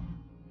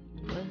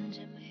闻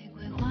见玫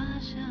瑰花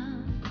香。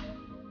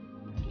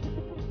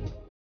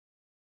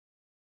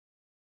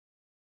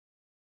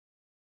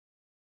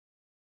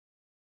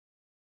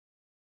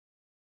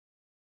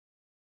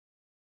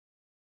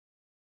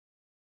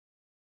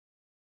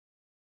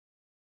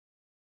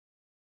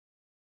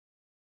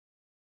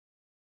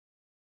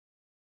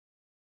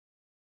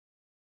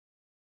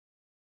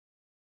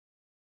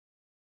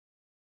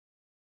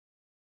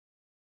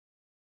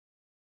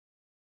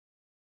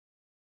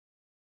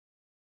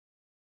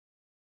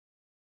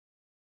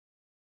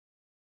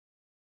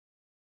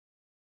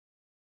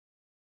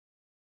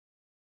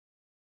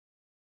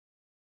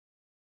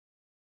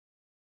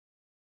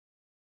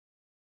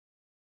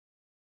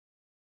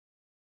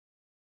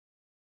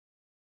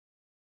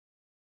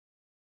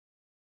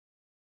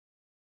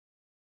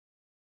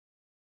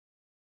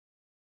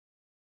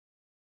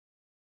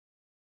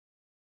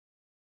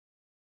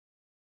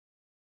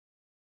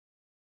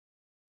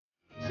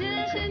谢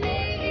谢你。